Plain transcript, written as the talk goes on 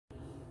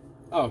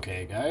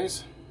Okay,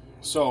 guys,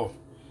 so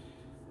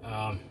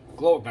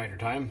glow igniter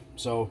time.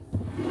 So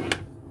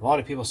a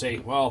lot of people say,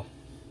 well,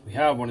 we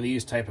have one of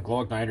these type of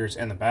glow igniters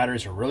and the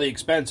batteries are really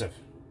expensive,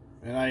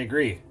 and I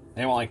agree.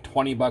 They want like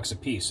 20 bucks a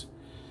piece.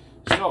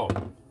 So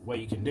what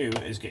you can do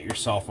is get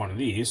yourself one of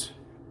these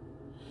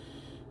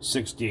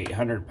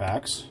 6800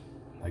 packs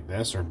like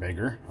this or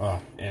bigger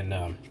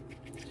in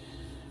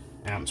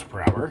amps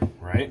per hour,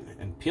 right?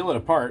 And peel it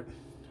apart,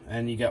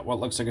 and you get what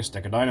looks like a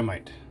stick of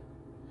dynamite.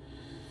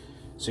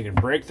 So you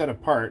can break that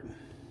apart,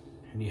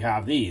 and you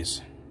have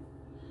these.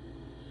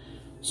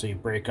 So you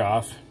break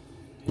off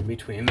in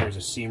between. There's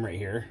a seam right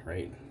here,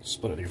 right?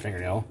 Split it with your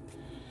fingernail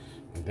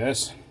like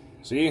this.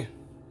 See?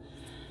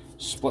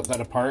 Split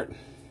that apart.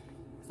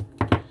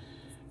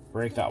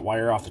 Break that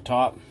wire off the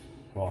top.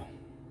 Well,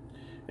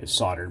 it's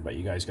soldered, but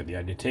you guys get the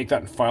idea. Take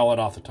that and file it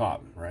off the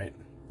top, right?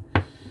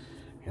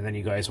 And then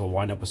you guys will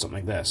wind up with something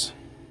like this.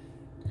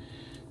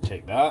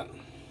 Take that.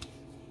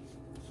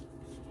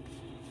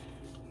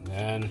 And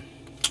then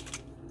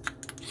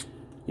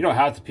you don't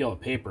have to peel the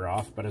paper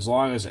off, but as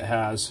long as it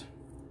has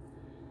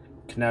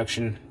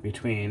connection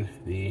between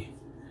the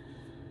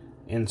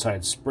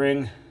inside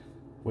spring,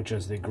 which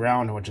is the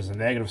ground, which is the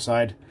negative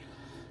side,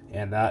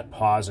 and that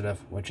positive,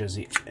 which is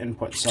the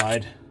input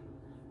side,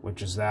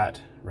 which is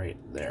that right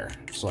there.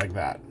 So like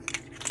that.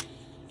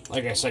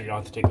 Like I said, you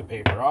don't have to take the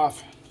paper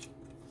off.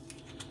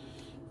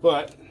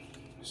 But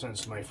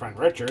since my friend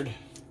Richard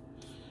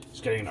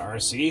is getting an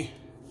RC,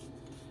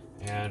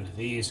 and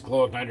these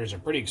glow igniters are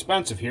pretty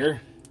expensive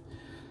here,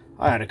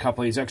 I had a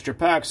couple of these extra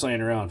packs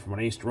laying around from when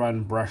I used to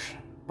run brushed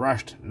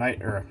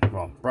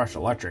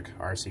electric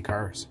RC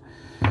cars.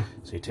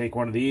 So you take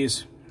one of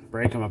these,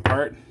 break them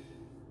apart,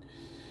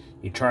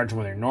 you charge them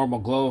with your normal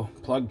glow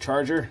plug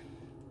charger,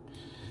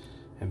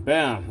 and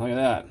bam, look at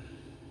that.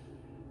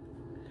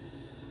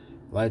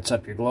 Lights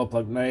up your glow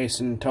plug nice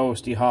and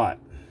toasty hot.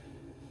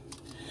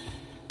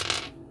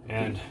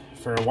 And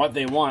for what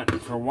they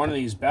want for one of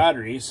these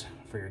batteries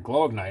for your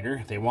glow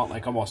igniter, they want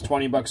like almost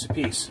 20 bucks a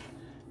piece.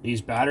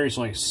 These batteries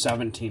are only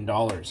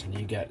 $17, and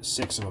you get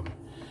 6 of them.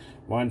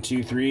 1,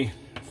 2, 3,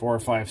 4,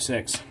 5,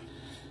 6.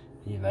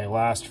 They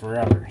last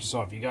forever.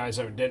 So if you guys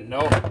ever didn't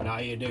know, now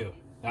you do.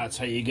 That's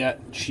how you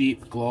get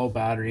cheap glow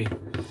battery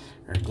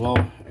or glow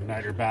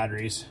igniter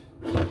batteries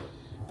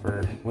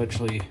for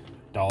literally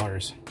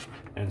dollars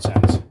and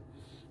cents.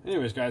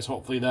 Anyways, guys,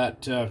 hopefully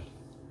that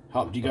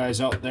helped you guys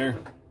out there.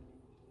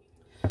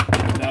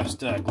 The best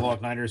glow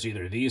igniters,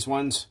 either these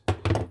ones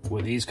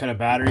with these kind of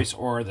batteries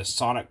or the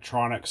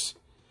Sonictronics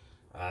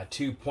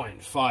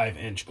 2.5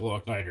 inch glow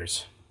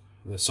igniters.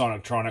 The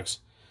Sonictronics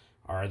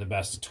are the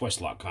best twist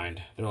lock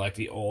kind. They're like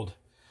the old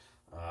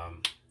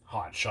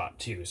Hot Shot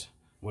 2s,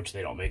 which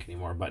they don't make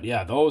anymore. But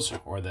yeah, those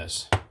or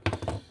this.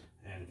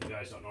 And if you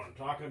guys don't know what I'm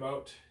talking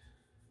about,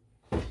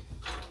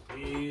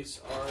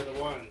 these are the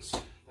ones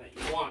that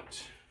you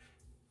want.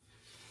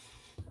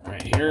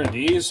 Right here,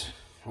 these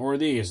or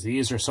these.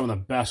 These are some of the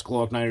best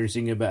glow igniters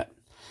you can get.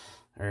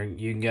 Or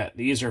you can get.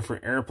 These are for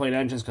airplane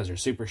engines because they're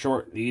super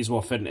short. These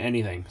will fit in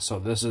anything. So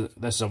this is a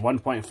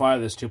 1.5,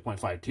 this is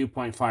 2.5.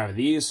 2.5 of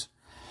these,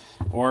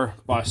 or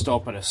bust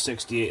open a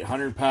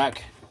 6800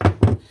 pack,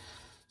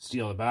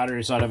 steal the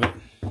batteries out of it.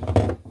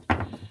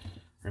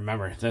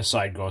 Remember, this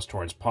side goes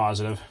towards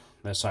positive,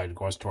 this side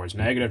goes towards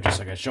negative, just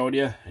like I showed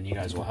you, and you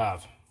guys will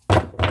have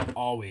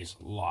always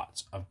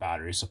lots of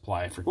battery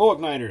supply for glow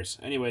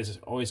igniters. Anyways, as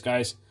always,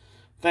 guys,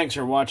 thanks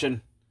for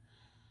watching,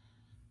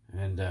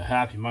 and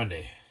happy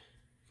Monday.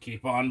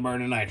 Keep on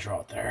burning nitro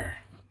out there.